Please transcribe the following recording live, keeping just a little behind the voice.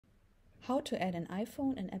How to add an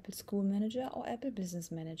iPhone in Apple School Manager or Apple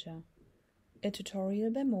Business Manager. A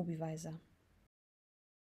tutorial by MobiVisor.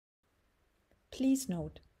 Please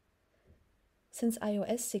note, since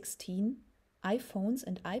iOS 16, iPhones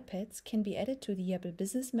and iPads can be added to the Apple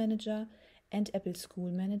Business Manager and Apple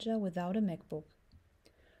School Manager without a MacBook.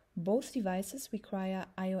 Both devices require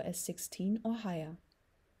iOS 16 or higher.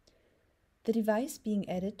 The device being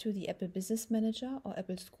added to the Apple Business Manager or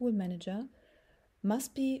Apple School Manager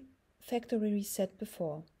must be factory reset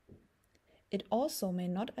before. It also may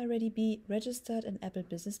not already be registered in Apple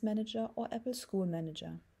Business Manager or Apple School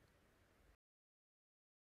Manager.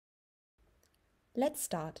 Let's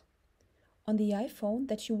start. On the iPhone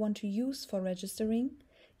that you want to use for registering,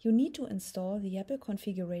 you need to install the Apple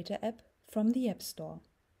Configurator app from the App Store.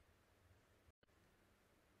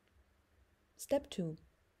 Step 2.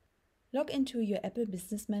 Log into your Apple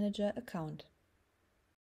Business Manager account.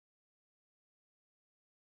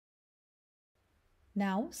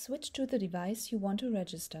 Now switch to the device you want to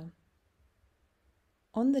register.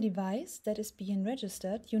 On the device that is being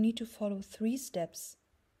registered, you need to follow 3 steps.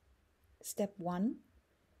 Step 1.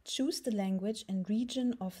 Choose the language and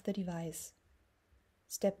region of the device.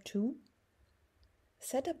 Step 2.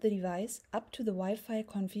 Set up the device up to the Wi-Fi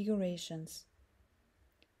configurations.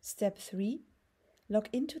 Step 3. Log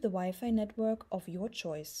into the Wi-Fi network of your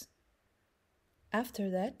choice. After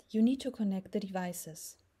that, you need to connect the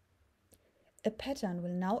devices. A pattern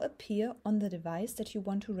will now appear on the device that you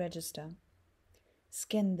want to register.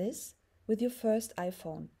 Scan this with your first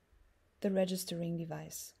iPhone, the registering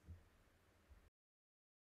device.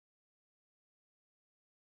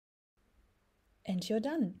 And you're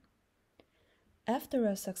done. After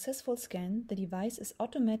a successful scan, the device is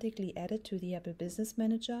automatically added to the Apple Business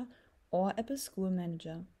Manager or Apple School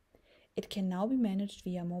Manager. It can now be managed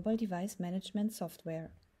via mobile device management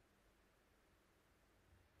software.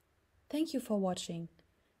 Thank you for watching.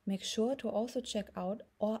 Make sure to also check out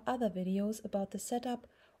our other videos about the setup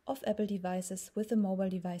of Apple devices with the mobile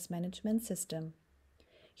device management system.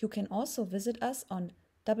 You can also visit us on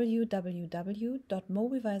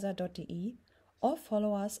www.mobivisor.de or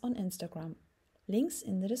follow us on Instagram. Links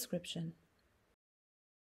in the description.